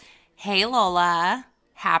Hey Lola,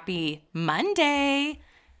 happy Monday.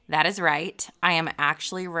 That is right. I am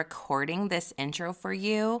actually recording this intro for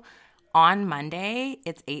you on Monday.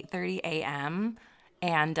 It's 8:30 a.m.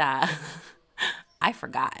 and I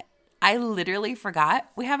forgot. I literally forgot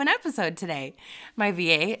we have an episode today. My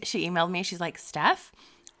VA, she emailed me. She's like, Steph,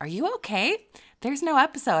 are you okay? There's no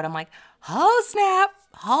episode. I'm like, oh snap,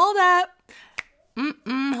 hold up.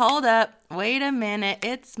 Hold up. Wait a minute.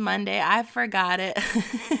 It's Monday. I forgot it.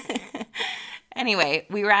 Anyway,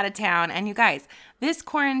 we were out of town. And you guys, this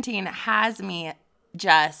quarantine has me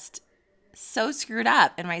just so screwed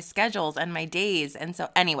up in my schedules and my days. And so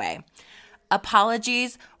anyway,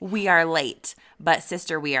 apologies. We are late. But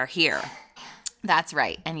sister, we are here. That's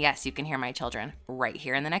right. And yes, you can hear my children right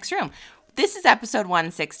here in the next room. This is episode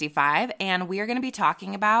 165. And we are going to be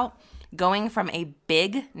talking about going from a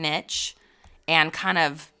big niche and kind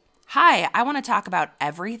of, hi, I want to talk about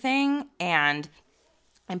everything, and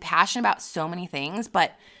I'm passionate about so many things,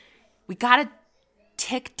 but we got to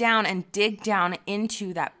tick down and dig down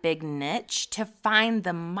into that big niche to find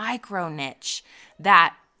the micro niche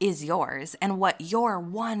that is yours and what your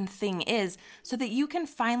one thing is, so that you can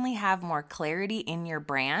finally have more clarity in your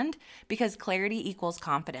brand, because clarity equals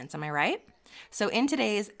confidence. Am I right? So in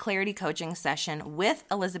today's clarity coaching session with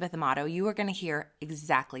Elizabeth Amado, you are going to hear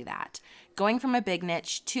exactly that. Going from a big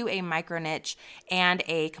niche to a micro niche and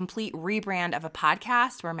a complete rebrand of a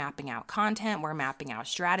podcast. We're mapping out content. We're mapping out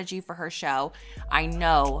strategy for her show. I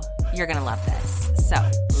know you're going to love this. So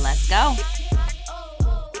let's go.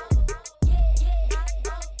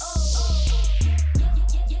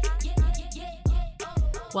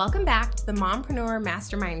 Welcome back to the Mompreneur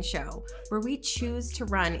Mastermind Show, where we choose to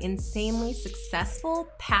run insanely successful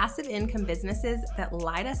passive income businesses that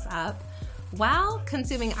light us up while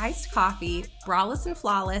consuming iced coffee, braless and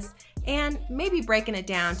flawless, and maybe breaking it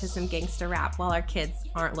down to some gangster rap while our kids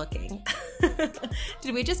aren't looking.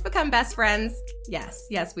 Did we just become best friends? Yes,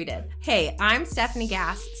 we did. Hey, I'm Stephanie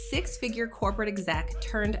Gass, six-figure corporate exec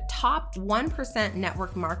turned top 1%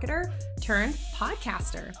 network marketer turned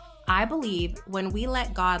podcaster. I believe when we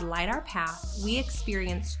let God light our path, we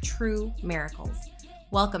experience true miracles.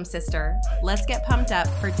 Welcome, sister. Let's get pumped up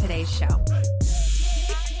for today's show.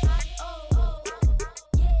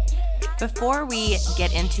 Before we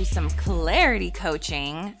get into some clarity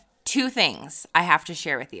coaching, two things I have to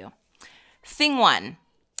share with you. Thing one,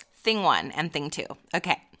 and thing two.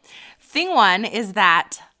 Okay. Thing one is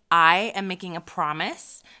that I am making a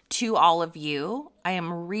promise to all of you. I am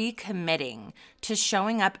recommitting to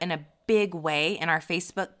showing up in a big way in our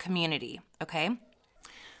Facebook community, okay?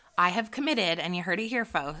 I have committed, and you heard it here,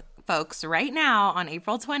 folks, right now on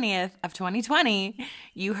April 20th of 2020,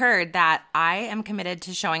 you heard that I am committed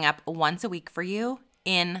to showing up once a week for you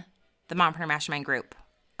in the Mompreneur Mastermind group,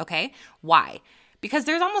 okay? Why? Because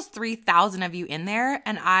there's almost 3,000 of you in there,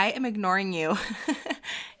 and I am ignoring you.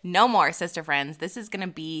 No more, sister friends. This is going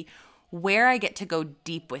to be where I get to go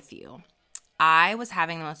deep with you. I was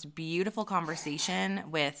having the most beautiful conversation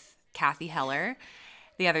with Kathy Heller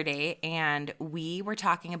the other day, and we were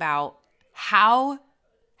talking about how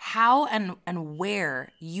and where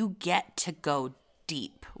you get to go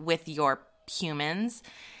deep with your humans.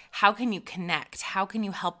 How can you connect? How can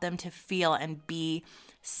you help them to feel and be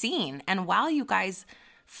seen? And while you guys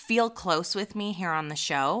feel close with me here on the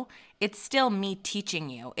show, it's still me teaching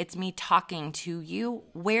you. It's me talking to you.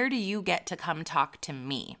 Where do you get to come talk to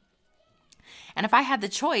me? And if I had the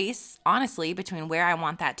choice, honestly, between where I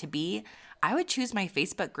want that to be, I would choose my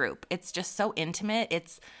Facebook group. It's just so intimate.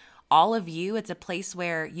 It's all of you. It's a place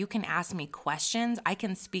where you can ask me questions. I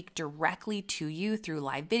can speak directly to you through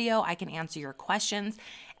live video. I can answer your questions.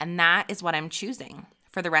 And that is what I'm choosing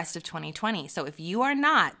for the rest of 2020. So if you are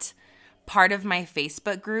not part of my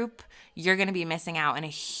Facebook group, you're going to be missing out in a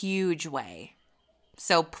huge way.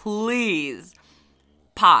 So please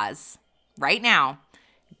pause right now.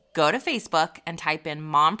 Go to Facebook and type in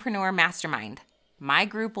Mompreneur Mastermind. My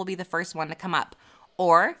group will be the first one to come up.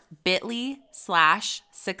 Or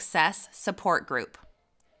bit.ly/success support group.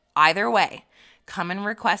 Either way, come and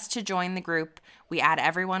request to join the group. We add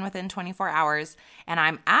everyone within 24 hours. And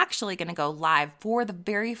I'm actually going to go live for the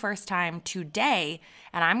very first time today.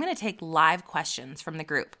 And I'm going to take live questions from the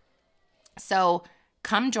group. So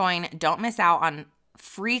come join. Don't miss out on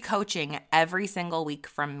free coaching every single week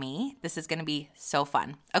from me. This is going to be so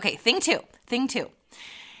fun. Okay, thing two.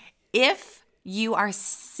 If you are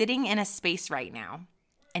sitting in a space right now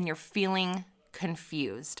and you're feeling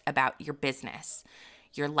confused about your business,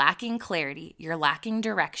 you're lacking clarity, you're lacking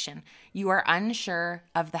direction, you are unsure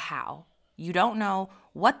of the how, you don't know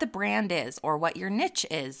what the brand is or what your niche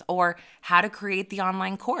is or how to create the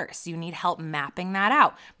online course. You need help mapping that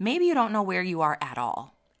out. Maybe you don't know where you are at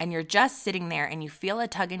all and you're just sitting there and you feel a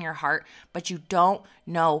tug in your heart, but you don't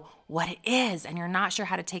know what it is and you're not sure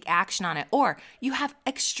how to take action on it. Or you have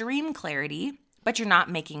extreme clarity, but you're not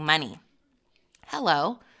making money.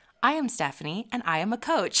 Hello, I am Stephanie and I am a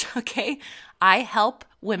coach, okay? I help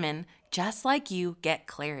women just like you get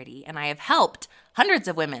clarity, and I have helped hundreds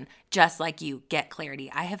of women just like you get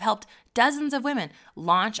clarity. I have helped dozens of women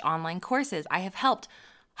launch online courses. I have helped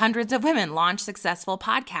hundreds of women launch successful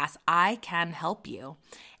podcasts. I can help you.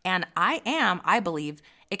 And I am, I believe,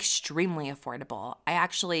 extremely affordable. I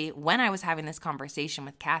actually, when I was having this conversation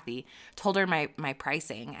with Kathy, told her my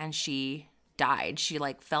pricing and she died. She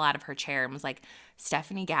fell out of her chair and was like,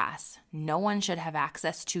 Stephanie Gass, no one should have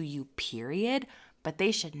access to you, period. But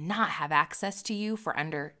they should not have access to you for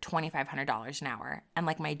under $2,500 an hour. And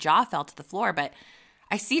my jaw fell to the floor, but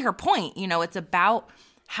I see her point. It's about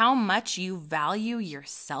how much you value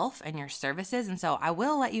yourself and your services. And so I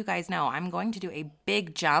will let you guys know I'm going to do a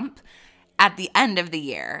big jump at the end of the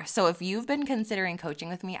year. So if you've been considering coaching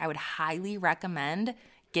with me, I would highly recommend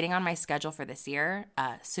getting on my schedule for this year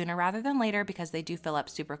sooner rather than later because they do fill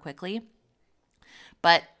up super quickly.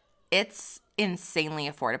 But it's insanely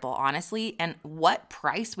affordable, honestly. And what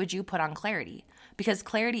price would you put on clarity? Because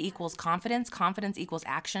clarity equals confidence, confidence equals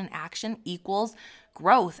action, action equals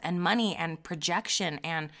growth and money and projection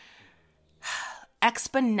and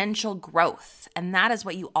exponential growth. And that is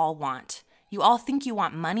what you all want. You all think you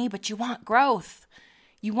want money, but you want growth.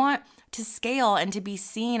 You want to scale and to be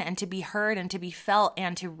seen and to be heard and to be felt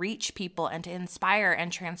and to reach people and to inspire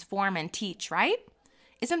and transform and teach, right?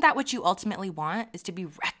 Isn't that what you ultimately want, is to be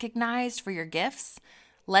recognized for your gifts?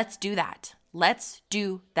 Let's do that. Let's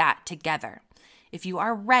do that together. If you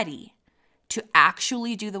are ready to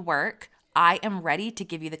actually do the work, I am ready to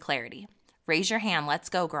give you the clarity. Raise your hand. Let's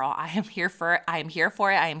go, girl. I am here for it. I am here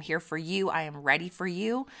for it. I am here for you. I am ready for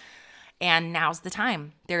you. And now's the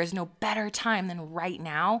time. There is no better time than right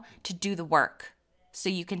now to do the work so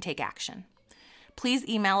you can take action. Please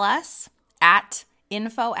email us at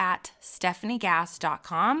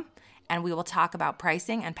info@stephaniegass.com and we will talk about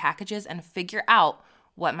pricing and packages and figure out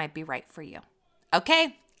what might be right for you.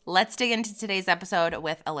 Okay, let's dig into today's episode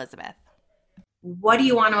with Elizabeth. What do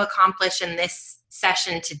you want to accomplish in this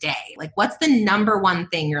session today? What's the number one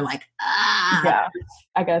thing you're Yeah,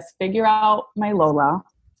 I guess figure out my Lola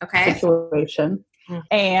situation. Mm-hmm.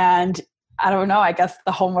 And I don't know. I guess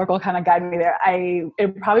the homework will kind of guide me there.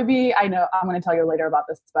 It'd probably be, I know I'm going to tell you later about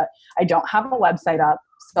this, but I don't have a website up.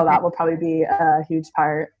 So that will probably be a huge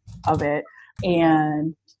part of it.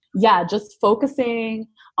 And yeah, just focusing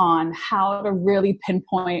on how to really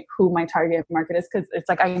pinpoint who my target market is. Cause it's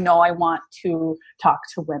I know I want to talk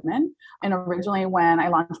to women. And originally when I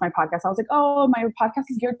launched my podcast, I was like, oh, my podcast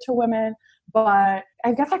is geared to women, but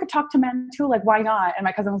I guess I could talk to men too. Why not? And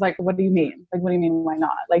my cousin was like, what do you mean? What do you mean? Why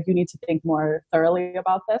not? You need to think more thoroughly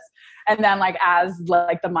about this. And then as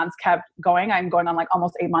the months kept going, I'm going on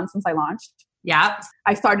almost 8 months since I launched. Yeah.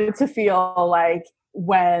 I started to feel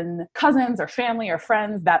when cousins or family or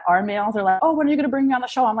friends that are males are oh, when are you going to bring me on the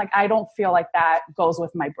show? I'm I don't feel that goes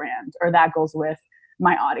with my brand or that goes with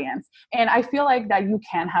my audience. And I feel that you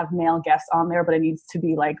can have male guests on there, but it needs to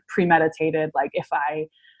be premeditated.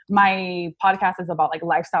 My podcast is about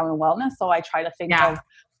lifestyle and wellness. So I try to think of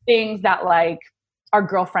things that are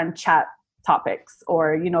girlfriend chat topics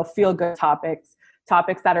or, feel good topics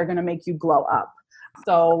that are going to make you glow up.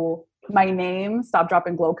 So my name, Stop, Drop,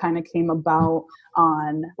 and Glow, kind of came about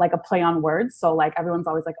on a play on words. So everyone's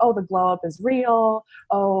always oh, the glow up is real.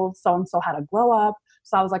 Oh, so-and-so had a glow up.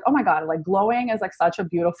 So I was oh my God, glowing is such a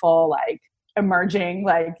beautiful, emerging,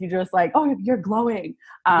 you just oh, you're glowing.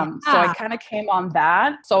 So I kind of came on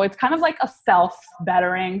that. So it's kind of a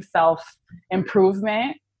self-bettering,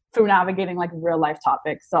 self-improvement through navigating real life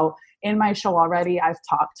topics. So in my show already, I've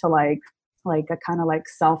talked to a kind of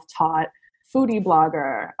self-taught foodie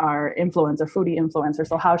blogger or foodie influencer.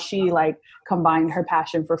 So how she combined her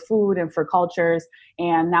passion for food and for cultures.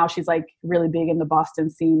 And now she's really big in the Boston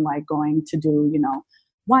scene, going to do,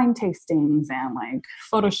 wine tastings and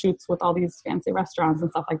photo shoots with all these fancy restaurants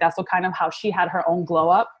and stuff like that. So kind of how she had her own glow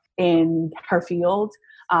up in her field.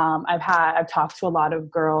 I've talked to a lot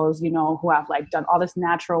of girls, who have done all this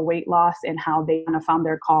natural weight loss and how they kind of found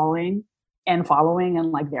their calling and following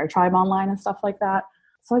and their tribe online and stuff like that.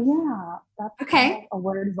 So yeah, that's okay. A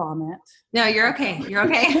word vomit. No, you're okay. You're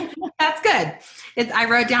okay. That's good. I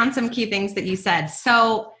wrote down some key things that you said.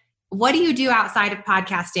 So what do you do outside of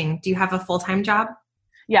podcasting? Do you have a full-time job?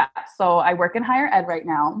 Yeah. So I work in higher ed right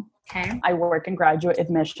now. Okay. I work in graduate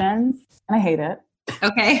admissions and I hate it.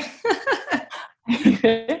 Okay.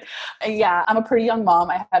 Yeah, I'm a pretty young mom.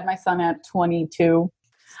 I had my son at 22.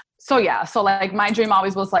 So yeah, so like my dream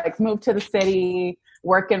always was like move to the city,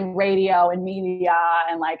 work in radio and media.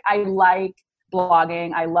 And like, I like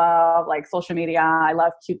blogging. I love like social media. I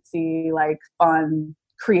love cutesy, like fun,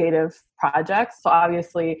 creative projects. So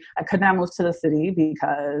obviously I could not move to the city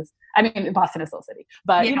because I mean, Boston is still a city,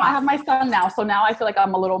 but you know, I have my son now. So now I feel like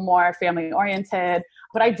I'm a little more family oriented,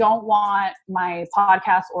 but I don't want my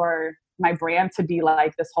podcast or my brand to be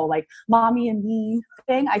like this whole like mommy and me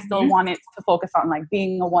thing. I still want it to focus on like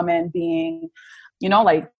being a woman, being, you know,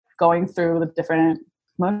 like going through the different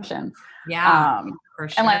motions. Yeah. For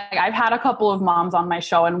sure. And like I've had a couple of moms on my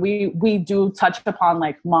show and we do touch upon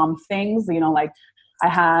like mom things, you know, like I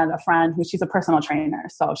had a friend who she's a personal trainer.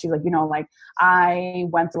 So she's like, you know, like I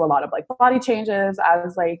went through a lot of like body changes. I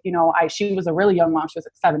was like, you know, she was a really young mom. She was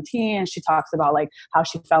like 17 and she talks about like how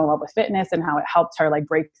she fell in love with fitness and how it helped her like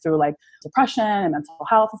break through like depression and mental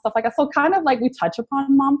health and stuff like that. So kind of like we touch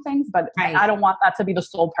upon mom things, but I don't want that to be the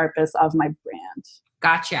sole purpose of my brand.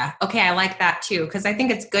 Gotcha. Okay. I like that too. Cause I think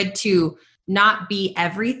it's good to not be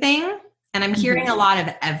everything. And I'm hearing a lot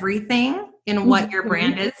of everything in what your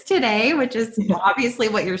brand is today, which is obviously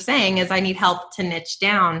what you're saying is I need help to niche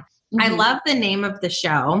down. I love the name of the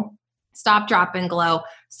show, Stop, Drop, and Glow.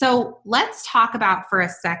 So let's talk about for a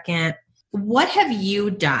second, what have you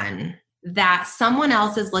done that someone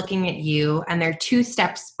else is looking at you and they're 2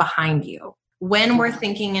 steps behind you when we're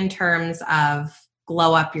thinking in terms of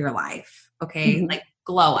glow up your life? Okay. Like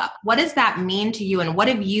glow up. What does that mean to you? And what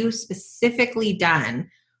have you specifically done?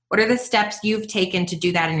 What are the steps you've taken to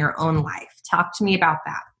do that in your own life? Talk to me about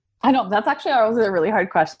that. I know that's actually always a really hard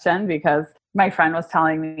question because my friend was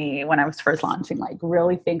telling me when I was first launching, like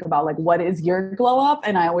really think about like, what is your glow up?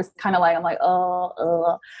 And I always kind of like, I'm like,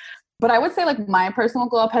 but I would say like my personal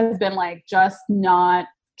glow up has been like just not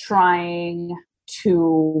trying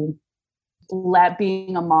to let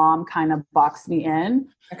being a mom kind of box me in.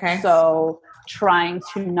 Okay. So trying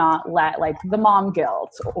to not let like the mom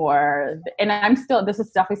guilt and I'm still, this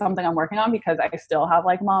is definitely something I'm working on because I still have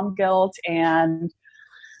like mom guilt and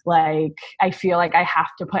like, I feel like I have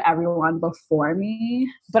to put everyone before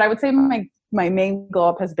me. But I would say my main glow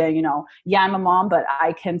up has been, you know, yeah, I'm a mom, but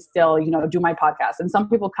I can still, you know, do my podcast. And some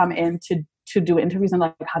people come in to do interviews and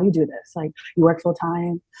like, how do you do this? Like you work full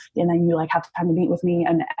time and then you like have time to meet with me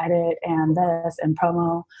and edit and this and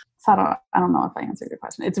promo. So I don't know if I answered your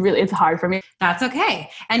question. It's hard for me. That's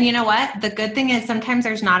okay. And you know what? The good thing is sometimes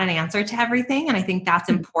there's not an answer to everything. And I think that's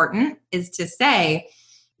important is to say,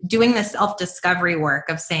 doing the self-discovery work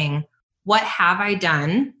of saying, what have I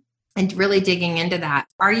done? And really digging into that.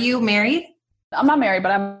 Are you married? I'm not married,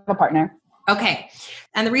 but I'm a partner. Okay.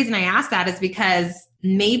 And the reason I ask that is because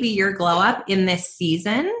maybe your glow up in this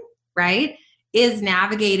season, right, is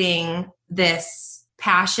navigating this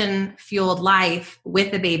passion-fueled life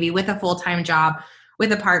with a baby, with a full-time job,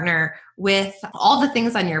 with a partner, with all the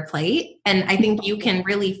things on your plate. And I think you can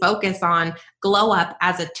really focus on glow up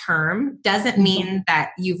as a term. Doesn't mean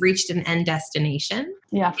that you've reached an end destination.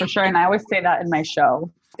 Yeah, for sure. And I always say that in my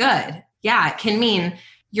show. Good. Yeah, it can mean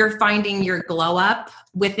you're finding your glow up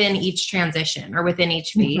within each transition or within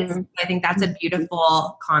each phase. I think that's a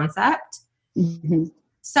beautiful concept.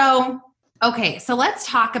 So, okay, so let's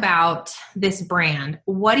talk about this brand.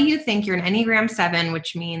 What do you think? You're an Enneagram 7,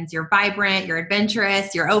 which means you're vibrant, you're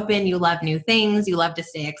adventurous, you're open, you love new things, you love to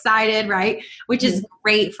stay excited, right? Which is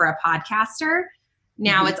great for a podcaster.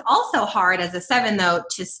 Now, it's also hard as a 7, though,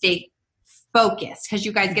 to stay focused because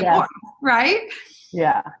you guys get bored, right?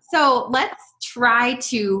 Yeah. So let's try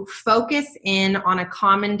to focus in on a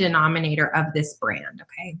common denominator of this brand,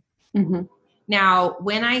 okay? Now,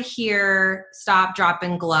 when I hear Stop, Drop,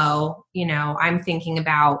 and Glow, you know, I'm thinking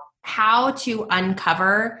about how to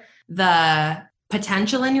uncover the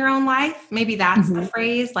potential in your own life. Maybe that's the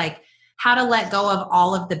phrase, like how to let go of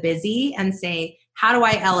all of the busy and say, how do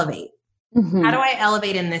I elevate? How do I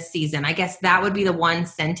elevate in this season? I guess that would be the one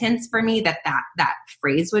sentence for me that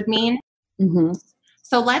phrase would mean.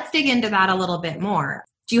 So let's dig into that a little bit more.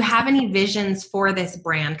 Do you have any visions for this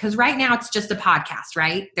brand? Because right now it's just a podcast,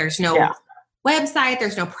 right? There's no website,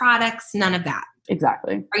 there's no products, none of that.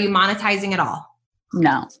 Exactly. Are you monetizing at all?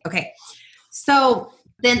 No. Okay. So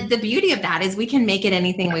then the beauty of that is we can make it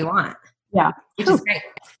anything we want. Yeah. Which is great.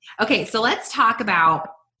 Okay. So let's talk about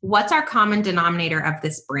what's our common denominator of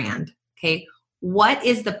this brand. Okay. What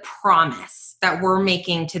is the promise that we're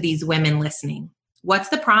making to these women listening? What's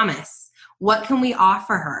the promise? What can we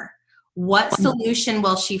offer her? What solution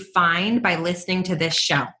will she find by listening to this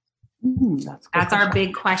show? That's our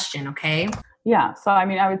big question. Okay. Yeah. So, I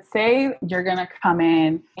mean, I would say you're going to come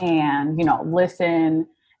in and, listen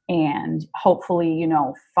and hopefully,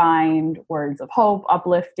 find words of hope,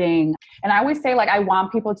 uplifting. And I always say, like, I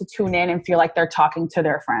want people to tune in and feel like they're talking to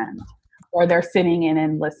their friend or they're sitting in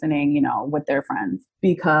and listening, with their friends,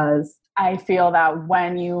 because I feel that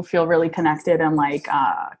when you feel really connected and like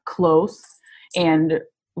close and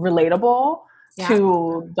relatable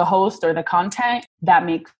to the host or the content, that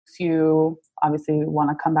makes you obviously want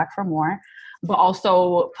to come back for more, but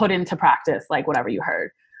also put into practice like whatever you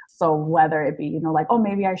heard. So whether it be, like, oh,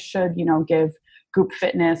 maybe I should, give group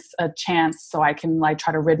fitness a chance so I can like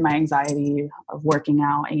try to rid my anxiety of working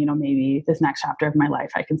out. And, maybe this next chapter of my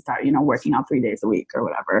life, I can start, working out 3 days a week or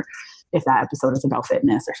whatever, if that episode is about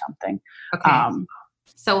fitness or something. Okay.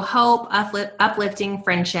 So hope, uplifting,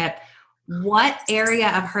 friendship. What area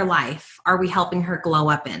of her life are we helping her glow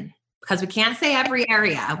up in? Because we can't say every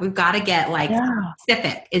area. We've got to get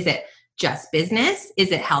specific. Is it just business?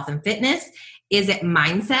 Is it health and fitness? Is it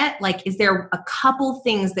mindset? Like, is there a couple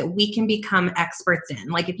things that we can become experts in?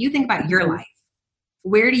 Like, if you think about your life,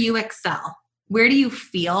 where do you excel? Where do you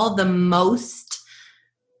feel the most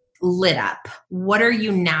lit up? What are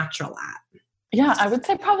you natural at? Yeah, I would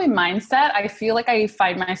say probably mindset. I feel like I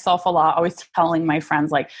find myself a lot always telling my friends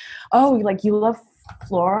like, oh, like you love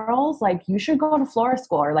florals, like you should go to florist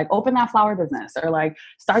school or like open that flower business or like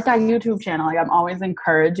start that YouTube channel. Like I'm always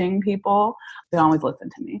encouraging people. They always listen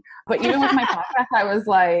to me. But even with my podcast, I was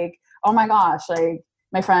like, oh my gosh, like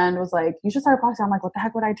my friend was like, you should start a podcast. I'm like, what the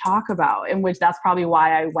heck would I talk about? In which that's probably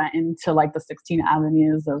why I went into like the 16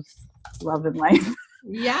 avenues of love and life.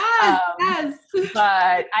 Yes.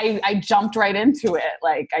 But I jumped right into it.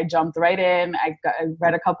 Like I jumped right in. I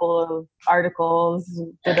read a couple of articles,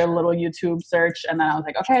 did a little YouTube search, and then I was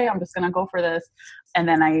like, okay, I'm just going to go for this. And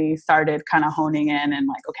then I started kind of honing in and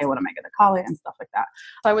like, okay, what am I going to call it and stuff like that.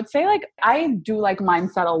 So I would say like I do like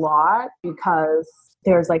mindset a lot because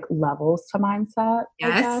there's like levels to mindset,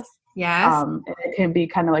 I guess. Yes. It can be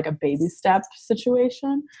kind of like a baby step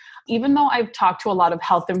situation. Even though I've talked to a lot of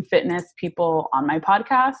health and fitness people on my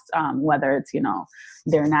podcast, whether it's,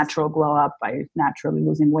 their natural glow up by naturally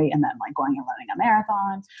losing weight and then like going and running a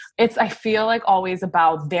marathon, it's, I feel like always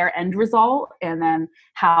about their end result and then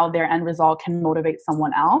how their end result can motivate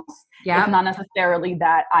someone else. Yeah. It's not necessarily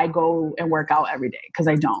that I go and work out every day because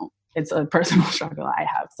I don't. It's a personal struggle I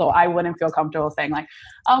have. So I wouldn't feel comfortable saying like,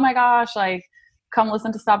 oh my gosh, like, come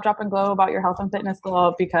listen to Stop, Drop, and Glow about your health and fitness glow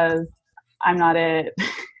up because I'm not it.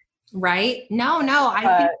 Right? No.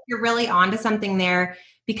 I think you're really onto something there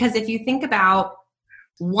because if you think about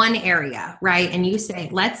one area, right? And you say,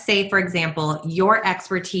 let's say, for example, your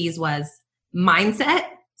expertise was mindset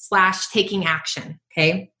 / taking action.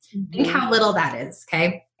 Okay. Mm-hmm. Think how little that is.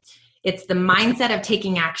 Okay. It's the mindset of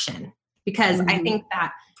taking action because I think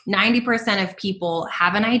that 90% of people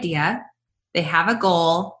have an idea, they have a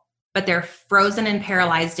goal, but they're frozen and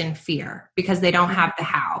paralyzed in fear because they don't have the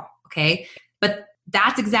how. Okay. But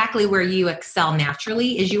that's exactly where you excel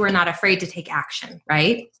naturally is you are not afraid to take action,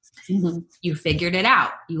 right? Mm-hmm. You figured it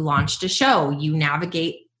out. You launched a show. You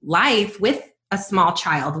navigate life with a small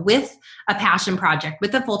child, with a passion project,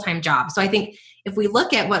 with a full-time job. So I think if we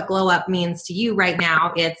look at what glow up means to you right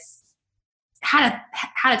now, it's how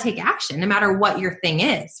to take action no matter what your thing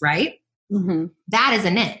is, right? Mm-hmm. That is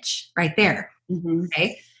a niche right there. Mm-hmm.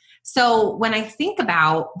 Okay. So when I think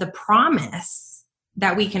about the promise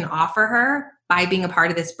that we can offer her by being a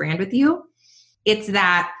part of this brand with you, it's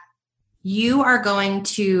that you are going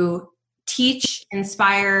to teach,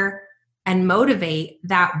 inspire, and motivate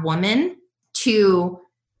that woman to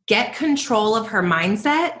get control of her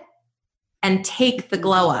mindset and take the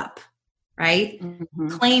glow up, right? Mm-hmm.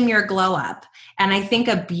 Claim your glow up. And I think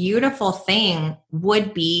a beautiful thing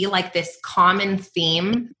would be like this common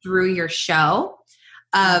theme through your show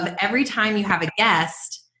of every time you have a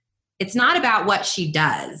guest, it's not about what she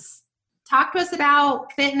does. Talk to us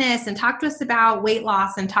about fitness and talk to us about weight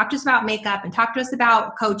loss and talk to us about makeup and talk to us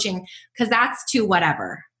about coaching because that's too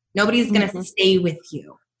whatever. Nobody's going to stay with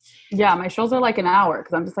you. Yeah, my shows are like an hour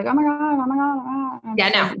because I'm just like, oh my God. Yeah,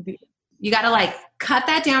 no. You got to like cut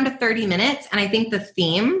that down to 30 minutes. And I think the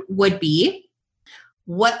theme would be,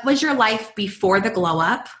 what was your life before the glow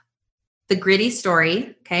up? The gritty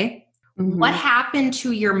story, okay? Mm-hmm. What happened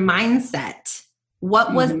to your mindset?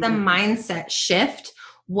 What was the mindset shift?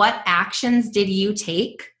 What actions did you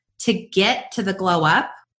take to get to the glow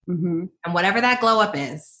up? Mm-hmm. And whatever that glow up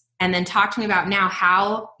is. And then talk to me about now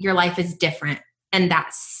how your life is different. And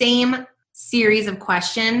that same series of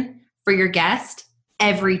question for your guest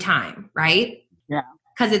every time, right? Yeah.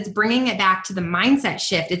 Because it's bringing it back to the mindset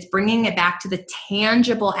shift. It's bringing it back to the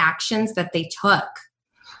tangible actions that they took.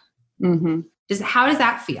 Mm-hmm. How does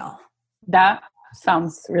that feel? That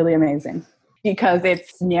sounds really amazing because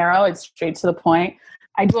it's narrow, it's straight to the point.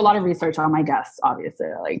 I do a lot of research on my guests, obviously,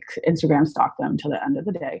 like Instagram stalk them to the end of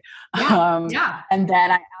the day. Yeah. And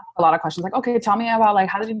then I ask a lot of questions like, okay, tell me about like,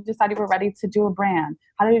 how did you decide you were ready to do a brand?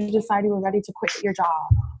 How did you decide you were ready to quit your job?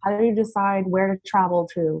 How did you decide where to travel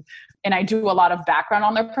to? And I do a lot of background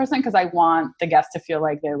on their person because I want the guests to feel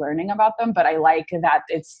like they're learning about them. But I like that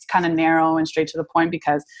it's kind of narrow and straight to the point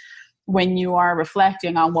because when you are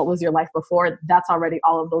reflecting on what was your life before, that's already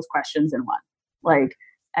all of those questions in one. Like,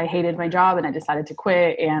 I hated my job and I decided to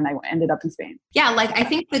quit and I ended up in Spain. Yeah. Like I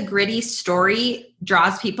think the gritty story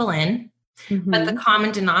draws people in, but the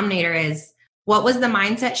common denominator is what was the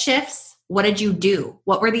mindset shifts? What did you do?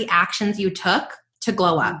 What were the actions you took to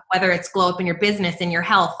glow up? Whether it's glow up in your business, in your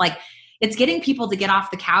health, like it's getting people to get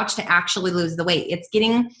off the couch to actually lose the weight. It's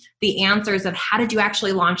getting the answers of how did you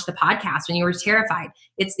actually launch the podcast when you were terrified?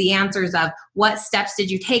 It's the answers of what steps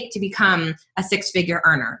did you take to become a 6-figure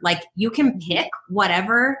earner? Like you can pick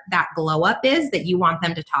whatever that glow up is that you want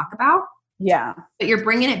them to talk about. Yeah. But you're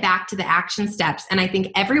bringing it back to the action steps. And I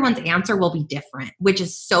think everyone's answer will be different, which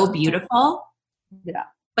is so beautiful. Yeah.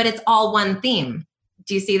 But it's all one theme.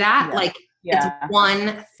 Do you see that? Yeah. Like it's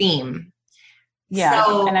one theme. Yeah.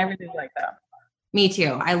 So, and I really like that. Me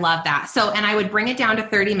too. I love that. So, and I would bring it down to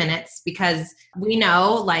 30 minutes because we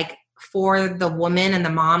know like for the woman and the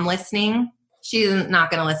mom listening, she's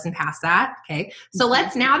not going to listen past that. Okay. So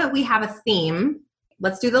let's, now that we have a theme,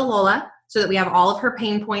 let's do the Lola so that we have all of her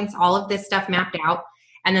pain points, all of this stuff mapped out.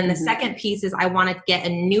 And then the second piece is I want to get a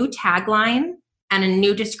new tagline and a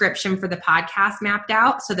new description for the podcast mapped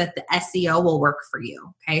out so that the SEO will work for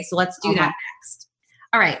you. Okay. So let's do that next.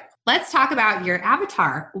 All right. Let's talk about your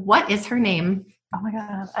avatar. What is her name? Oh my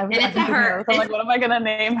God. And it's a her. I'm like, what am I going to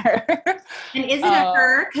name her? And is it a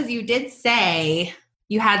her? Because you did say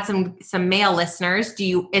you had some male listeners.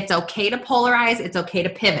 It's okay to polarize. It's okay to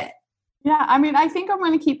pivot. Yeah. I mean, I think I'm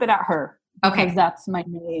going to keep it at her. Okay. Because that's my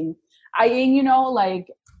name. Like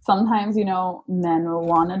sometimes, men will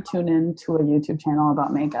want to tune into a YouTube channel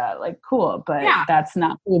about makeup. Like, cool. But that's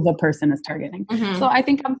not who the person is targeting. Mm-hmm. So I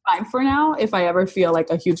think I'm fine for now. If I ever feel like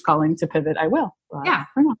a huge calling to pivot, I will. But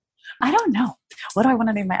for now, I don't know. What do I want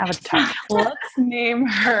to name my avatar? Let's name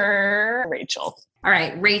her Rachel. All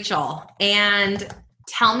right, Rachel. And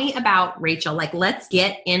tell me about Rachel. Like, let's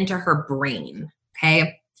get into her brain.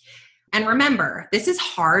 Okay. And remember, this is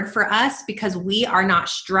hard for us because we are not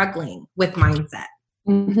struggling with mindset.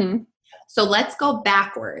 Mm-hmm. So let's go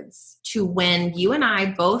backwards to when you and I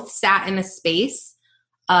both sat in a space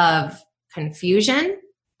of confusion,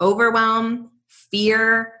 overwhelm,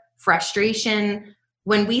 fear, frustration.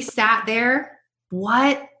 When we sat there,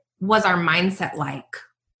 what was our mindset like?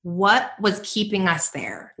 What was keeping us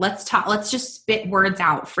there? Let's just spit words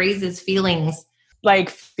out, phrases, feelings. Like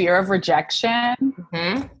fear of rejection,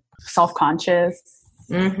 self-conscious,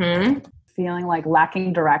 feeling like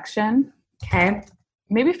lacking direction. Okay.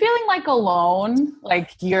 Maybe feeling like alone,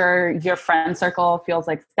 like your friend circle feels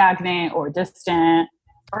like stagnant or distant,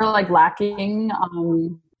 or like lacking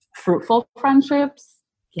fruitful friendships.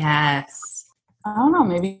 Yes. I don't know.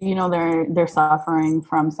 Maybe they're suffering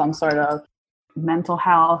from some sort of mental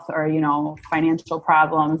health or financial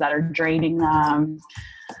problems that are draining them.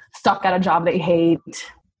 Stuck at a job they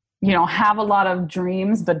hate. Have a lot of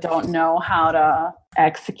dreams but don't know how to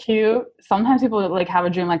execute. Sometimes people like have a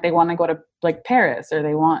dream like they want to go to like Paris or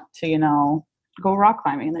they want to, go rock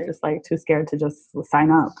climbing. They're just like too scared to just sign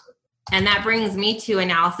up. And that brings me to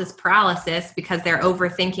analysis paralysis because they're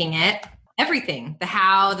overthinking it. Everything, the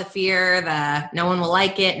how, the fear, the no one will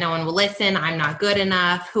like it, no one will listen, I'm not good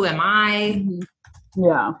enough, who am I? Mm-hmm.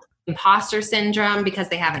 Yeah. Imposter syndrome because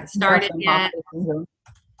they haven't started yet.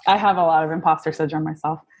 I have a lot of imposter syndrome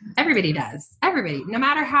myself. Everybody does. Everybody. No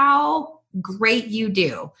matter how great you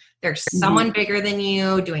do, there's someone bigger than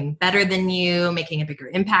you, doing better than you, making a bigger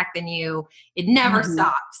impact than you. It never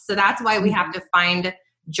stops. So that's why we have to find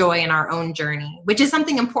joy in our own journey, which is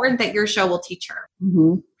something important that your show will teach her.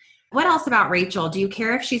 Mm-hmm. What else about Rachel? Do you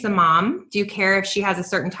care if she's a mom? Do you care if she has a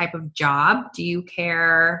certain type of job? Do you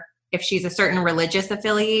care if she's a certain religious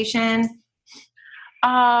affiliation?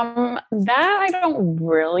 That I don't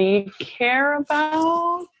really care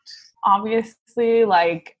about. Obviously,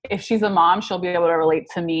 like if she's a mom, she'll be able to relate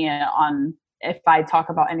to me on if I talk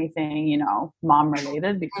about anything, mom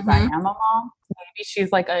related because I am a mom. Maybe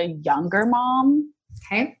she's like a younger mom.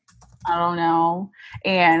 Okay. I don't know.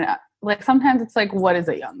 And like sometimes it's like, what is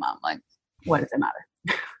a young mom? Like, what does it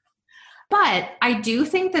matter? But I do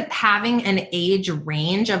think that having an age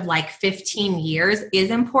range of like 15 years is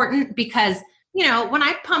important because, when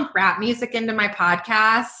I pump rap music into my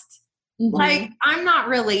podcast, Like, I'm not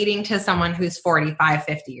relating to someone who's 45,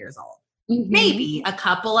 50 years old. Maybe a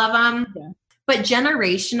couple of them. Yeah. But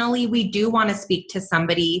generationally, we do want to speak to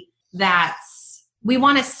somebody we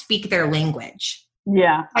want to speak their language.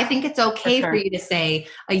 Yeah. I think it's okay for you to say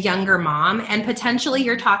a younger mom, and potentially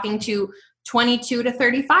you're talking to 22 to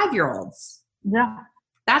 35-year-olds. Yeah.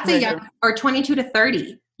 That's or 22 to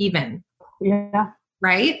 30 even. Yeah.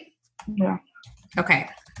 Right? Yeah. Okay.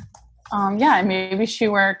 Yeah, and maybe she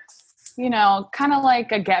works, kind of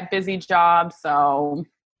like a get busy job. So,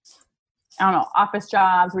 I don't know, office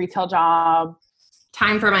jobs, retail job.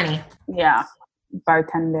 Time for money. Yeah.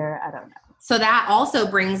 Bartender, I don't know. So that also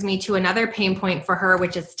brings me to another pain point for her,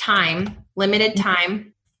 which is time, limited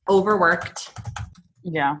time, overworked.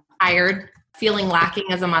 Yeah. Tired, feeling lacking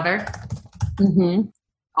as a mother.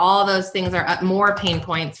 All those things are more pain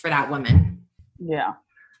points for that woman. Yeah.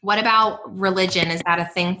 What about religion? Is that a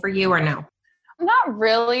thing for you or no? Not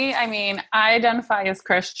really. I mean, I identify as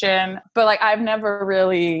Christian, but like I've never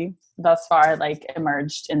really thus far like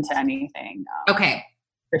emerged into anything. Okay.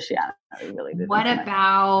 Christianity really didn't. What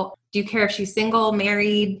about, do you care if she's single,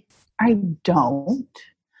 married? I don't,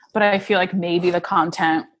 but I feel like maybe the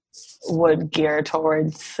content would gear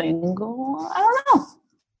towards single. I don't know.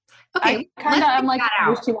 Okay. I'm like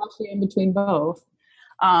wishy-washy in between both.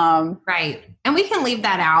 Right. And we can leave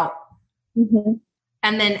that out.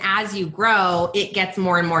 And then as you grow, it gets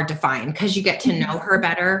more and more defined because you get to know her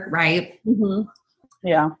better, right?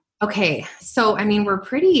 Yeah. Okay. So, I mean, we're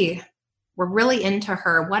really into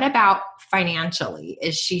her. What about financially?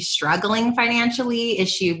 Is she struggling financially? Is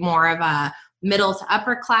she more of a middle to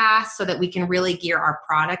upper class so that we can really gear our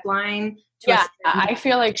product line? I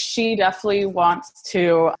feel like she definitely wants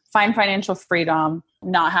to find financial freedom,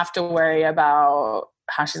 not have to worry about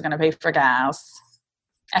how she's going to pay for gas.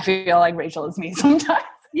 I feel like Rachel is me sometimes.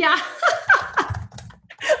 Yeah.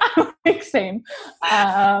 I'm like, same.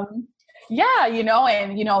 Yeah,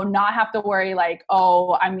 and, not have to worry like,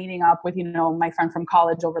 oh, I'm meeting up with, my friend from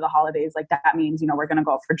college over the holidays. Like that means, we're going to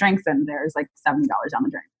go for drinks and there's like $70 on the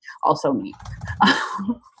drink. Also me.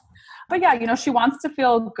 But yeah, she wants to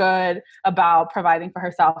feel good about providing for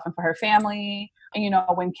herself and for her family. And,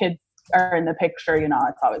 when kids are in the picture,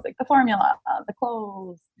 it's always like the formula, the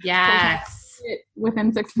clothes. Yes.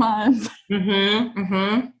 Within 6 months.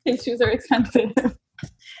 Kids' shoes are expensive.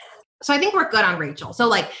 So I think we're good on Rachel. So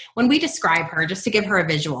like when we describe her, just to give her a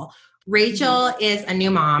visual, Rachel is a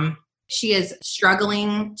new mom. She is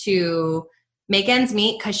struggling to make ends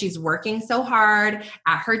meet because she's working so hard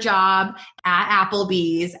at her job at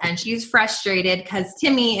Applebee's, and she's frustrated because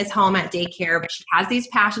Timmy is home at daycare, but she has these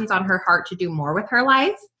passions on her heart to do more with her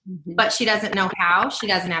life, but she doesn't know how. She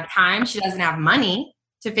doesn't have time. She doesn't have money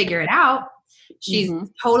to figure it out. She's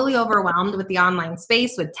totally overwhelmed with the online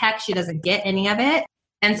space, with tech. She doesn't get any of it.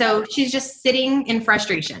 And so she's just sitting in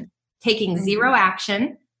frustration, taking zero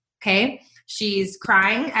action. Okay. She's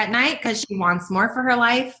crying at night because she wants more for her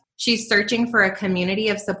life. She's searching for a community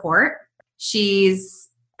of support. She's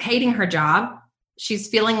hating her job. She's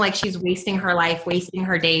feeling like she's wasting her life, wasting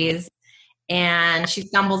her days. And she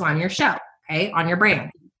stumbles on your show, okay, on your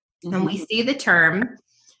brand. And we see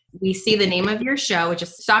we see the name of your show, which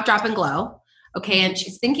is Stop, Drop, and Glow. Okay. And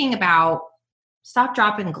she's thinking about Stop,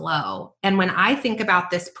 Drop, and Glow. And when I think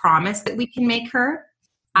about this promise that we can make her,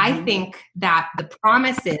 I think that the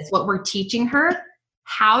promise is what we're teaching her,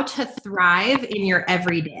 how to thrive in your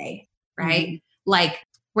everyday, right? Like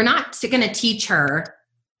we're not going to teach her,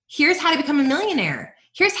 here's how to become a millionaire.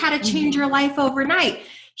 Here's how to change your life overnight.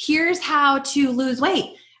 Here's how to lose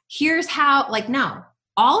weight. Here's how, no,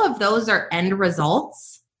 all of those are end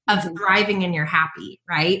results of thriving in your happy,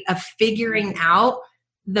 right? Of figuring out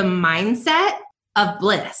the mindset of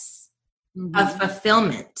bliss, of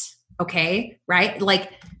fulfillment. Okay. Right.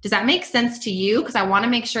 Like, does that make sense to you? Because I want to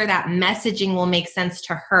make sure that messaging will make sense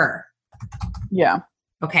to her. Yeah.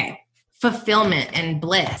 Okay. Fulfillment and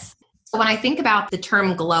bliss. So when I think about the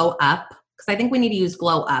term glow up, because I think we need to use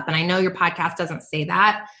glow up, and I know your podcast doesn't say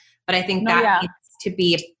that, but I think that needs to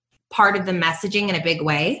be part of the messaging in a big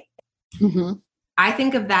way. I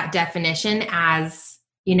think of that definition as,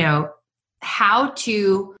 how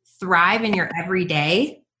to thrive in your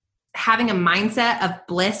everyday, having a mindset of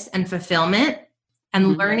bliss and fulfillment,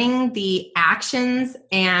 and learning the actions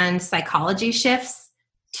and psychology shifts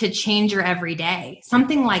to change your everyday,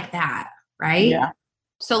 something like that. Right. Yeah.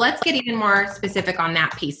 So let's get even more specific on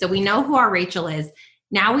that piece. So we know who our Rachel is.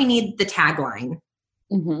 Now we need the tagline.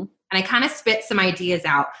 And I kind of spit some ideas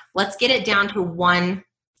out. Let's get it down to 1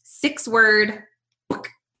 6-word.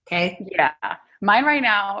 Okay. Yeah. Mine right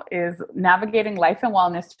now is navigating life and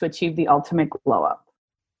wellness to achieve the ultimate glow up.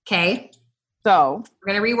 Okay. So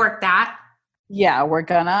we're going to rework that. Yeah, we're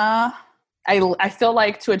gonna, I still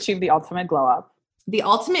like to achieve the ultimate glow up. The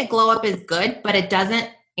ultimate glow up is good, but it doesn't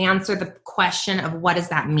answer the question of what does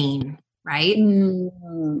that mean, right?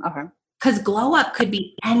 Okay. Because glow up could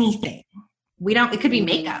be anything. It could be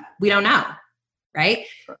makeup. We don't know, right?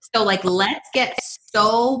 So like, let's get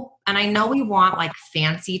and I know we want like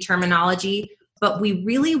fancy terminology, but we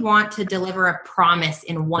really want to deliver a promise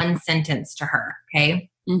in one sentence to her, okay?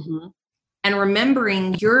 Mm-hmm. And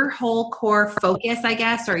remembering your whole core focus, I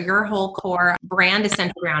guess, or your whole core brand is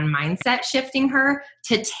centered around mindset, shifting her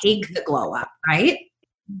to take the glow up, right?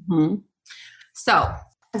 Mm-hmm. So,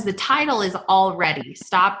 as the title is already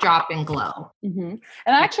Stop, Drop, and Glow. Mm-hmm.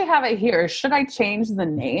 And I actually have it here. Should I change the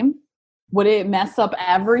name? Would it mess up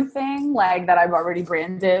everything like that I've already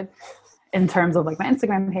branded in terms of like my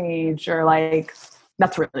Instagram page or like,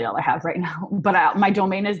 that's really all I have right now. But my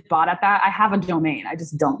domain is bought at that. I have a domain. I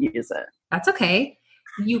just don't use it. That's okay.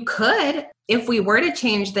 You could, if we were to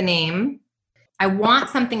change the name, I want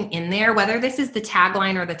something in there, whether this is the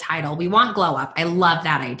tagline or the title. We want glow up. I love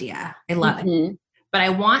that idea. I love it. But I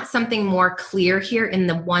want something more clear here in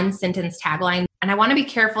the one sentence tagline. And I want to be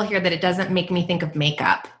careful here that it doesn't make me think of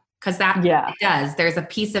makeup. Because it does. There's a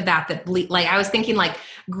piece of that like I was thinking like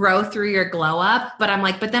grow through your glow up, but I'm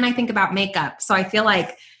like, but then I think about makeup. So I feel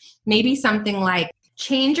like maybe something like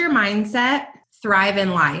change your mindset, thrive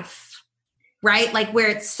in life, right? Like where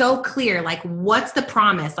it's so clear, like what's the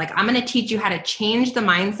promise? Like I'm going to teach you how to change the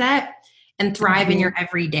mindset and thrive in your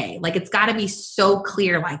everyday. Like it's got to be so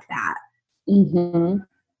clear like that. Mm-hmm.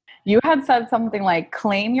 You had said something like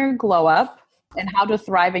claim your glow up and how to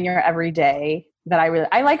thrive in your everyday. That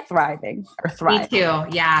I like thriving or thrive. Me too.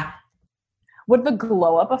 Yeah. Would the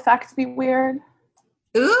glow up effect be weird?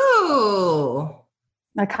 Ooh.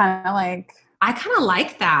 I kind of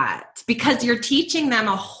like that because you're teaching them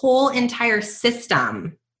a whole entire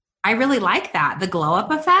system. I really like that. The glow up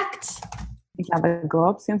effect. Yeah, the glow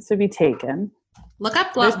up seems to be taken. Look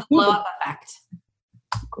up glow up effect.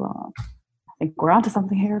 Glow up. I think we're onto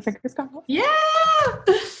something here. Fingers crossed. Yeah.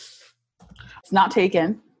 It's not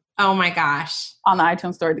taken. Oh my gosh. On the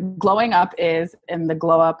iTunes store. Glowing up is in the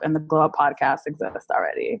glow up and the glow up podcast exist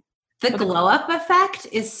already. The glow up effect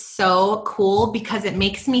is so cool because it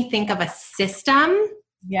makes me think of a system.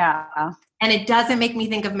 Yeah. And it doesn't make me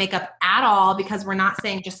think of makeup at all because we're not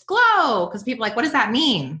saying just glow. Because people are like, what does that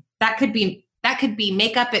mean? That could be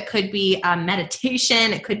makeup. It could be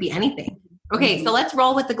meditation. It could be anything. Okay. So let's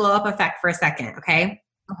roll with the glow up effect for a second. Okay.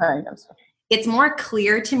 Okay. Yes. It's more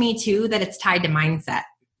clear to me too that it's tied to mindset.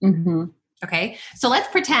 Mm-hmm. Okay. So let's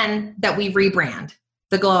pretend that we rebrand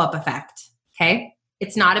the glow up effect. Okay.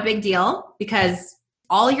 It's not a big deal because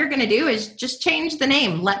all you're going to do is just change the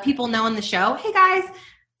name. Let people know in the show, hey guys,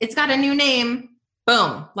 it's got a new name.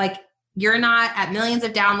 Boom. Like you're not at millions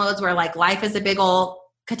of downloads where like life is a big old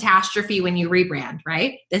catastrophe when you rebrand,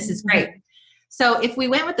 right? This is great. So if we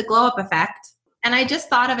went with the glow up effect, and I just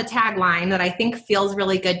thought of a tagline that I think feels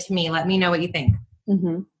really good to me. Let me know what you think.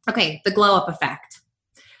 Mm-hmm. Okay. The glow up effect.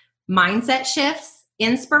 Mindset shifts,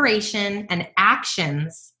 inspiration, and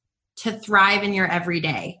actions to thrive in your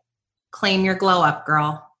everyday. Claim your glow up,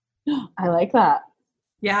 girl. I like that.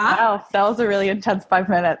 Yeah. Wow. That was a really intense 5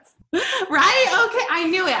 minutes. Right? Okay. I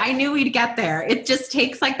knew it. I knew we'd get there. It just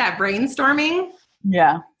takes like that brainstorming.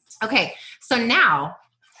 Yeah. Okay. So now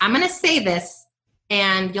I'm going to say this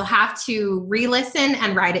and you'll have to re-listen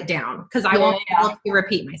and write it down because I won't be able to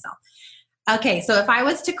repeat myself. Okay, so if I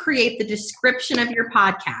was to create the description of your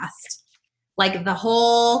podcast, like the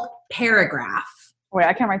whole paragraph. Wait,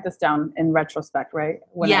 I can write this down in retrospect, right?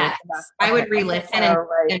 Yes, I would re-listen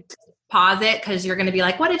and pause it because you're going to be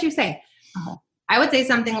like, what did you say? Uh-huh. I would say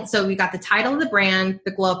something. So we got the title of the brand,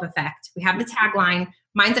 the glow up effect. We have the tagline,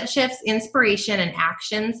 mindset shifts, inspiration, and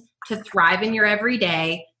actions to thrive in your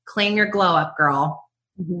everyday. Claim your glow up, girl.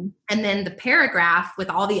 Mm-hmm. And then the paragraph with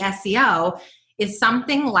all the SEO is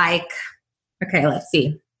something like, okay, let's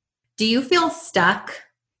see. Do you feel stuck?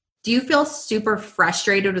 Do you feel super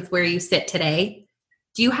frustrated with where you sit today?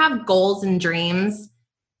 Do you have goals and dreams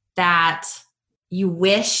that you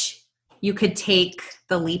wish you could take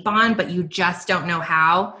the leap on, but you just don't know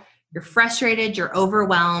how? You're frustrated, you're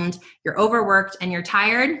overwhelmed, you're overworked, and you're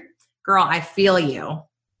tired? Girl, I feel you.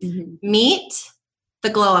 Mm-hmm. Meet the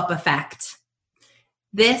glow up effect.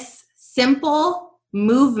 This simple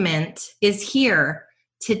movement is here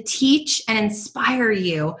to teach and inspire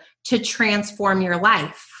you to transform your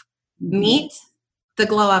life. Mm-hmm. Meet the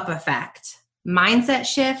glow up effect. Mindset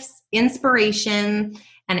shifts, inspiration,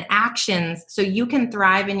 and actions so you can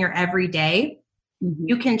thrive in your everyday. Mm-hmm.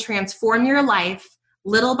 You can transform your life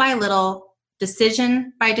little by little,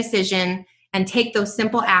 decision by decision, and take those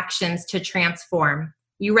simple actions to transform.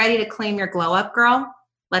 You ready to claim your glow up, girl?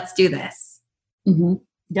 Let's do this. Mm-hmm.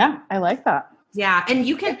 Yeah, I like that. Yeah. And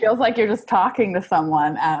you can, it feels like you're just talking to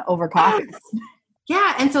someone over coffee.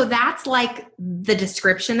 Yeah. And so that's like the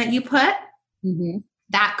description that you put. Mm-hmm.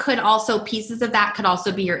 That could also, pieces of that could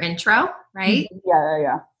also be your intro, right? Mm-hmm.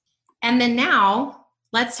 Yeah. And then now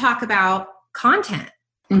let's talk about content.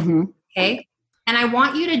 Mm-hmm. Okay. And I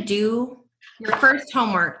want you to do your first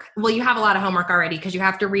homework. Well, you have a lot of homework already because you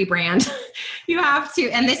have to rebrand. You have to.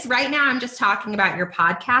 And this right now, I'm just talking about your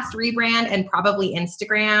podcast rebrand and probably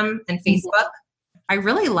Instagram and Facebook. Mm-hmm. I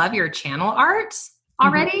really love your channel art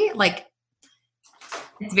already. Mm-hmm. Like,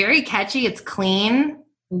 it's very catchy. It's clean.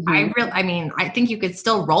 Mm-hmm. I think you could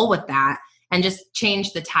still roll with that and just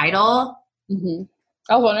change the title. Mm-hmm.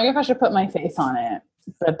 I was wondering if I should put my face on it,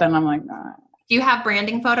 but then I'm like, nah. Do you have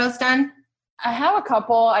branding photos done? I have a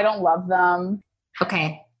couple. I don't love them.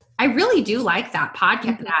 Okay. I really do like that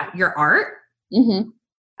podcast, mm-hmm. that your art. Mm-hmm.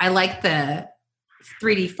 I like the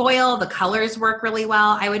 3D foil. The colors work really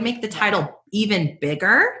well. I would make the title even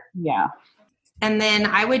bigger. Yeah. And then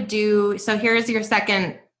I would so here's your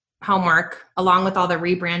second homework, along with all the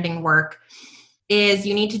rebranding work, is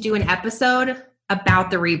you need to do an episode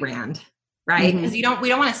about the rebrand, right? Because mm-hmm. we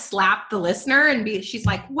don't want to slap the listener and she's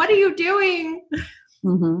like, what are you doing?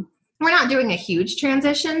 Mm-hmm. We're not doing a huge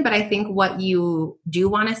transition, but I think what you do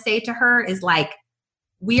want to say to her is like,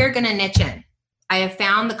 we are going to niche in. I have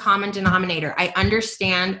found the common denominator. I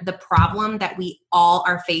understand the problem that we all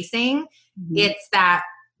are facing. Mm-hmm. It's that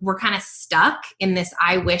we're kind of stuck in this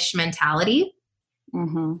I wish mentality.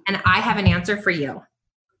 Mm-hmm. And I have an answer for you.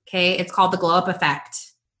 Okay. It's called the glow up effect.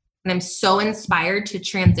 And I'm so inspired to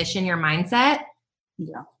transition your mindset.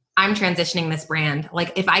 Yeah. I'm transitioning this brand.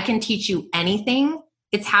 Like, if I can teach you anything,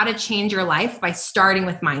 it's how to change your life by starting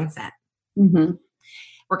with mindset. Mm-hmm.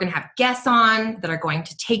 We're going to have guests on that are going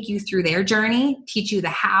to take you through their journey, teach you the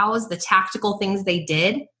hows, the tactical things they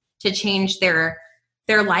did to change their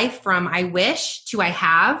life from I wish to I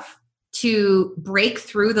have, to break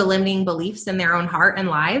through the limiting beliefs in their own heart and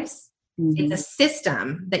lives. Mm-hmm. It's a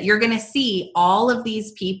system that you're going to see all of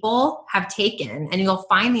these people have taken, and you'll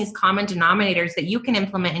find these common denominators that you can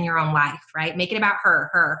implement in your own life, right? Make it about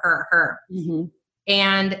her. Mm-hmm.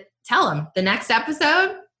 And tell them the next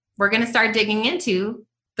episode, we're going to start digging into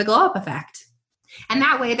the glow up effect. And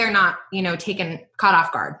that way they're not, caught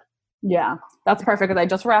off guard. Yeah, that's perfect. Because I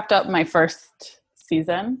just wrapped up my first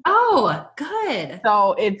season. Oh, good.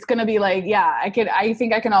 So it's going to be like, I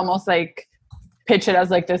think I can almost like pitch it as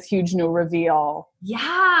like this huge new reveal.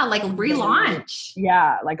 Yeah. Like a relaunch.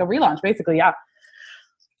 Yeah. Like a relaunch, basically. Yeah.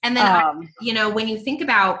 And then, when you think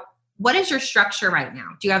about, what is your structure right now?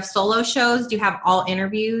 Do you have solo shows? Do you have all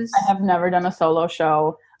interviews? I have never done a solo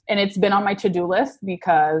show, and it's been on my to-do list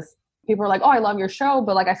because people are like, oh, I love your show,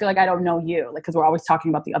 but like, I feel like I don't know you, like, because we're always talking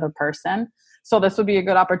about the other person. So this would be a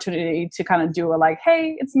good opportunity to kind of do a like,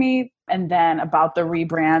 hey, it's me. And then about the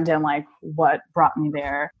rebrand and like what brought me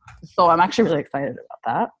there. So I'm actually really excited about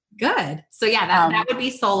that. Good. So yeah, that would be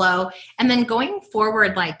solo. And then going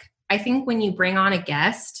forward, like, I think when you bring on a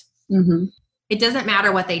guest, mm-hmm. it doesn't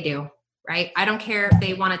matter what they do, right? I don't care if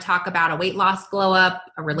they want to talk about a weight loss glow up,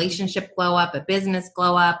 a relationship glow up, a business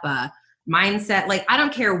glow up, a mindset. Like, I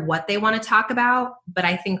don't care what they want to talk about, but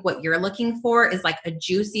I think what you're looking for is like a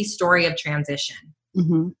juicy story of transition.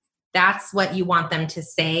 Mm-hmm. That's what you want them to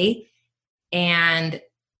say. And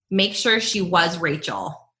make sure she was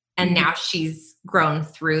Rachel. And mm-hmm. now she's grown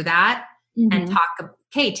through that. Mm-hmm. And talk,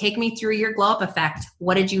 okay, take me through your glow up effect.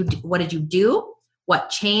 What did you do? What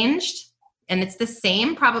changed? And it's the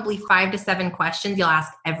same, probably 5 to 7 questions you'll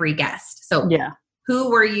ask every guest. So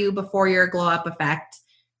who were you before your glow up effect?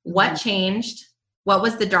 What changed? What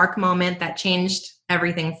was the dark moment that changed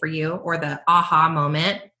everything for you, or the aha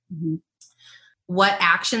moment? Mm-hmm. What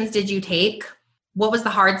actions did you take? What was the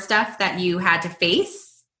hard stuff that you had to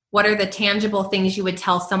face? What are the tangible things you would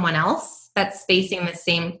tell someone else that's facing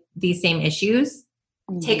these same issues?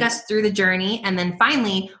 Mm-hmm. Take us through the journey. And then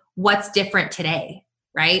finally, what's different today,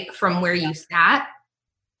 right? From where you sat.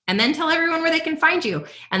 And then tell everyone where they can find you,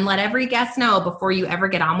 and let every guest know before you ever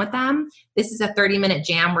get on with them. This is a 30-minute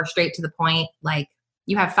jam. We're straight to the point. Like,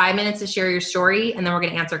 you have 5 minutes to share your story, and then we're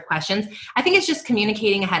going to answer questions. I think it's just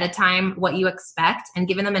communicating ahead of time what you expect and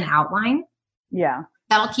giving them an outline. Yeah.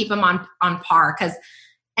 That'll keep them on par, because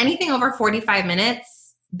anything over 45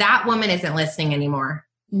 minutes, that woman isn't listening anymore.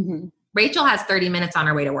 Mm-hmm. Rachel has 30 minutes on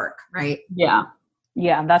her way to work, right? Yeah.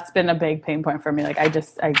 Yeah, that's been a big pain point for me. Like, I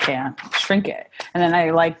can't shrink it. And then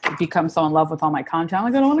I like become so in love with all my content. I'm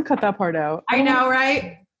like, I don't want to cut that part out. I know,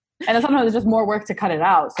 right? And then sometimes it's just more work to cut it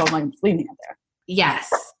out. So I'm like, leaving it there. Yes.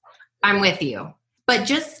 I'm with you. But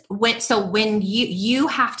just when you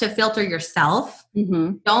have to filter yourself,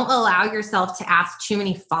 don't allow yourself to ask too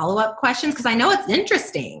many follow-up questions, because I know it's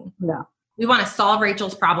interesting. Yeah. We want to solve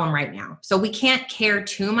Rachel's problem right now. So we can't care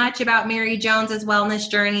too much about Mary Jones's wellness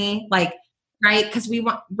journey, like, right? Because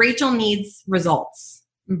Rachel needs results.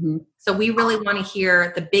 So we really want to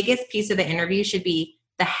hear the biggest piece of the interview should be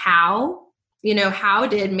the how. How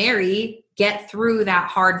did Mary get through that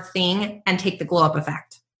hard thing and take the glow up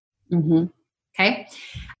effect? Okay.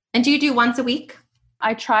 And do you do once a week?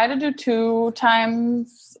 I try to do 2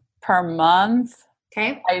 times per month.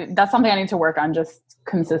 Okay. That's something I need to work on, just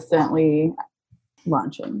consistently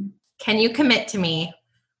launching. Can you commit to me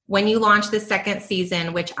when you launch the second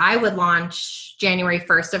season, which I would launch January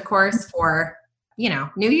 1st, of course, for,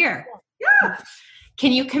 New Year? Yeah.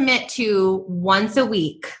 Can you commit to once a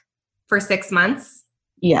week for 6 months?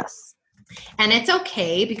 Yes. And it's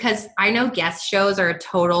okay, because I know guest shows are a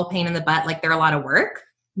total pain in the butt. Like, they're a lot of work.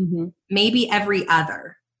 Maybe every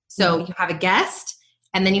other. So you have a guest,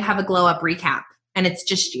 and then you have a glow up recap, and it's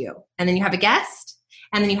just you. And then you have a guest,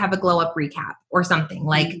 and then you have a glow up recap or something,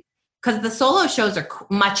 like, because the solo shows are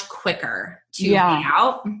much quicker to bang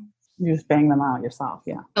out. You just bang them out yourself.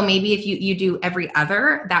 Yeah. So maybe if you do every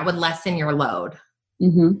other, that would lessen your load.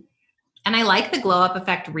 And I like the glow up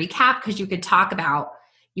effect recap, because you could talk about,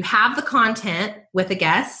 you have the content with a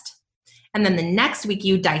guest, and then the next week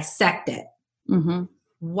you dissect it.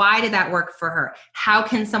 Why did that work for her? How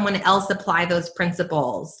can someone else apply those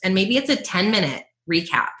principles? And maybe it's a 10-minute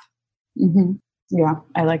recap. Yeah,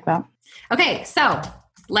 I like that. Okay, so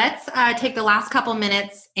let's take the last couple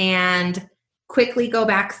minutes and quickly go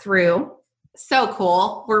back through. So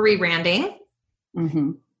cool. We're rebranding.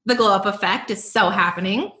 The glow up effect is so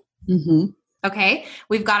happening. Okay,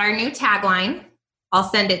 we've got our new tagline. I'll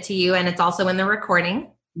send it to you, and it's also in the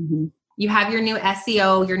recording. You have your new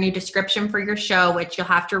SEO, your new description for your show, which you'll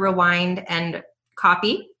have to rewind and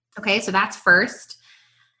copy. Okay, so that's first.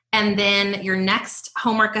 And then your next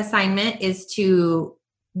homework assignment is to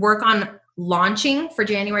work on launching for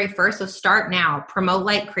January 1st. So start now. Promote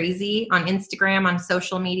like crazy on Instagram, on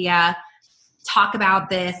social media. Talk about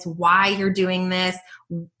this, why you're doing this.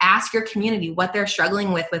 Ask your community what they're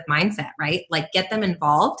struggling with mindset, right? Like, get them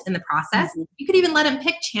involved in the process. You could even let them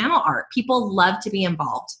pick channel art. People love to be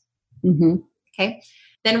involved. Okay.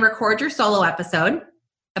 Then record your solo episode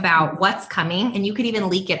about what's coming, and you could even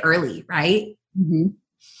leak it early, right?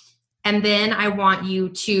 And then I want you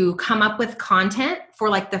to come up with content for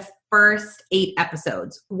like the first 8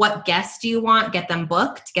 episodes. What guests do you want? Get them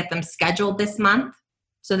booked, get them scheduled this month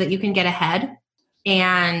so that you can get ahead,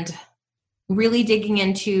 and really digging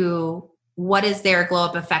into what is their glow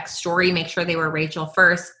up effect story. Make sure they were Rachel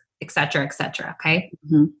first, et cetera, et cetera. Okay.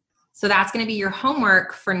 So that's going to be your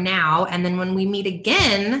homework for now. And then when we meet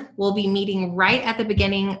again, we'll be meeting right at the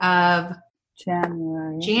beginning of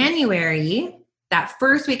January. That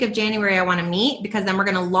first week of January, I want to meet, because then we're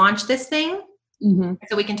going to launch this thing.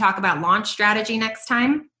 So we can talk about launch strategy next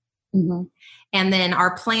time. And then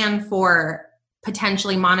our plan for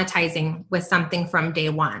potentially monetizing with something from day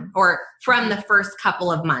one, or from the first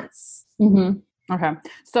couple of months. Okay.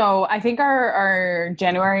 So I think our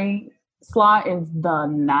January slot is the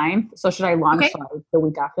 9th. So should I launch the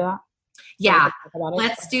week after that? Yeah.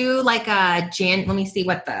 Let's do like a let me see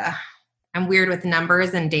I'm weird with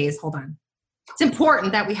numbers and days. Hold on. It's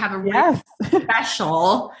important that we have a really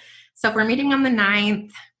special. So if we're meeting on the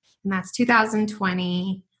 9th, and that's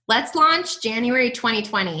 2020, let's launch January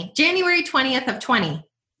 2020, January 20th of 20.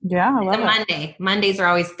 Yeah. I love it. Monday. Mondays are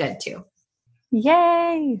always good too.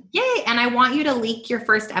 Yay. And I want you to leak your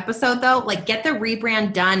first episode though. Like, get the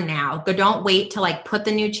rebrand done now. Don't wait to like put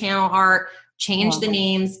the new channel art, change the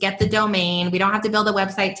names, get the domain. We don't have to build a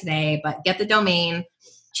website today, but get the domain,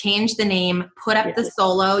 change the name, put up the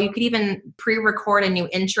solo. You could even pre-record a new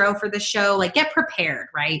intro for the show. Like, get prepared,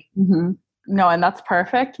 right? No, and that's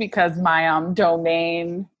perfect, because my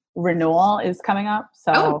domain renewal is coming up.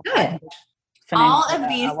 So good. All of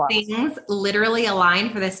these things literally align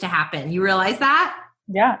for this to happen. You realize that?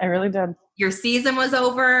 Yeah, I really did. Your season was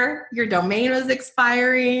over. Your domain was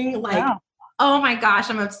expiring. Oh my gosh,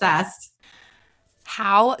 I'm obsessed.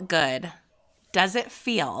 How good does it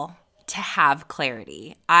feel to have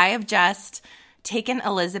clarity? I have just taken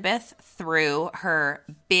Elizabeth through her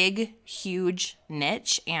big, huge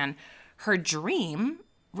niche and her dream,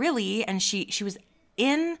 really, and she was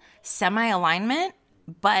in semi-alignment,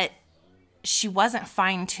 but she wasn't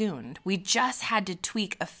fine-tuned. We just had to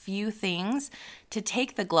tweak a few things to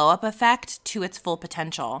take the glow up effect to its full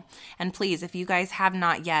potential. And please, if you guys have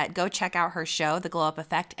not yet, go check out her show, The Glow Up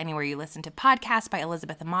Effect, anywhere you listen to podcasts, by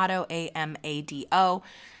Elizabeth Amado, Amado.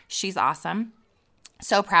 She's awesome.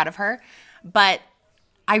 So proud of her. But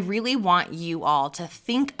I really want you all to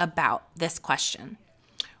think about this question.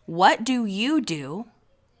 What do you do,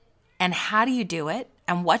 and how do you do it,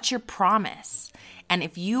 and what's your promise? And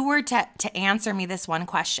if you were to answer me this one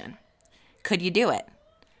question, could you do it?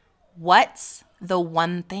 What's the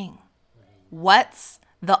one thing? What's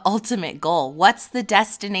the ultimate goal? What's the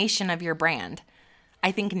destination of your brand?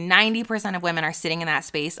 I think 90% of women are sitting in that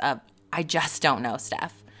space of, I just don't know,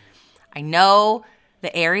 Steph. I know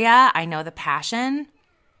the area, I know the passion,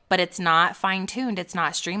 but it's not fine-tuned. It's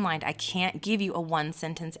not streamlined. I can't give you a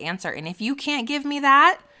one-sentence answer. And if you can't give me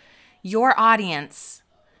that, your audience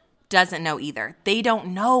doesn't know either. They don't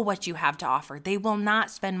know what you have to offer. They will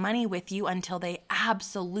not spend money with you until they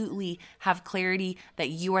absolutely have clarity that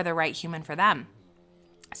you are the right human for them.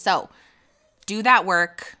 So do that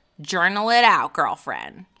work. Journal it out,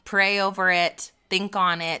 girlfriend. Pray over it. Think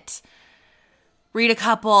on it. Read a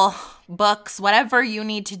couple books, whatever you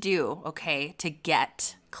need to do, okay, to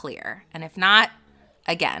get clear. And if not,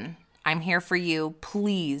 again, I'm here for you.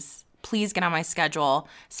 Please get on my schedule.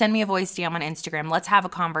 Send me a voice DM on Instagram. Let's have a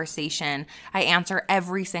conversation. I answer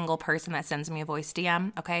every single person that sends me a voice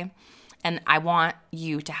DM, okay? And I want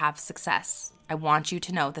you to have success. I want you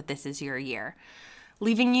to know that this is your year.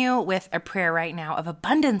 Leaving you with a prayer right now of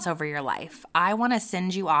abundance over your life. I want to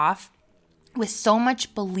send you off with so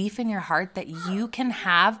much belief in your heart that you can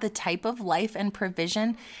have the type of life and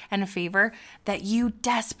provision and favor that you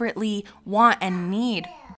desperately want and need.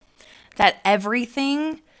 That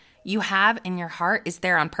everything you have in your heart is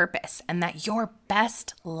there on purpose, and that your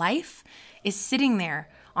best life is sitting there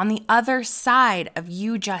on the other side of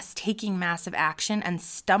you just taking massive action and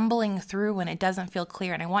stumbling through when it doesn't feel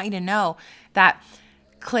clear. And I want you to know that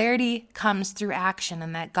clarity comes through action,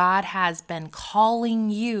 and that God has been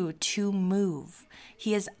calling you to move.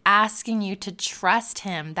 He is asking you to trust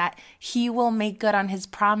him, that he will make good on his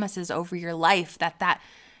promises over your life, that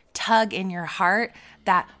tug in your heart,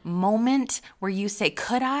 that moment where you say,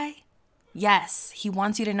 could I? Yes, he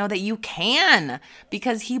wants you to know that you can,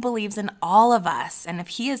 because he believes in all of us. And if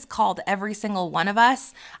he has called every single one of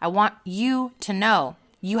us, I want you to know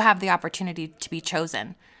you have the opportunity to be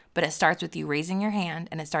chosen. But it starts with you raising your hand,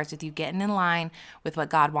 and it starts with you getting in line with what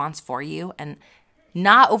God wants for you, and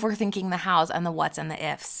not overthinking the hows and the whats and the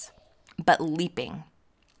ifs, but leaping.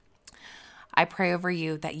 I pray over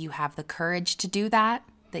you that you have the courage to do that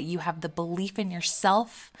you have the belief in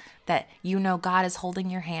yourself, that you know God is holding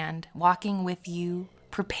your hand, walking with you,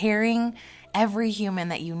 preparing every human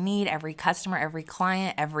that you need, every customer, every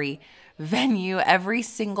client, every venue, every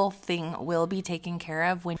single thing will be taken care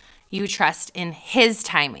of when you trust in his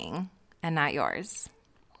timing and not yours.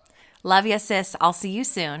 Love you, sis. I'll see you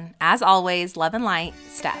soon. As always, love and light,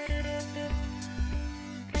 Steph.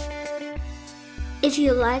 If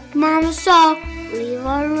you like Mama's Talk, leave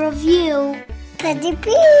a review. Pretty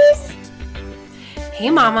please. Hey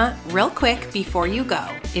mama, real quick before you go,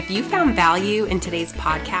 if you found value in today's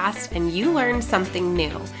podcast and you learned something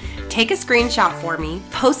new, take a screenshot for me,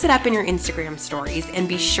 post it up in your Instagram stories, and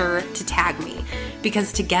be sure to tag me,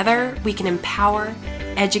 because together we can empower,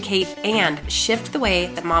 educate, and shift the way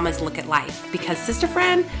that mamas look at life. Because sister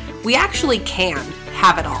friend, we actually can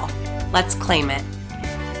have it all. Let's claim it.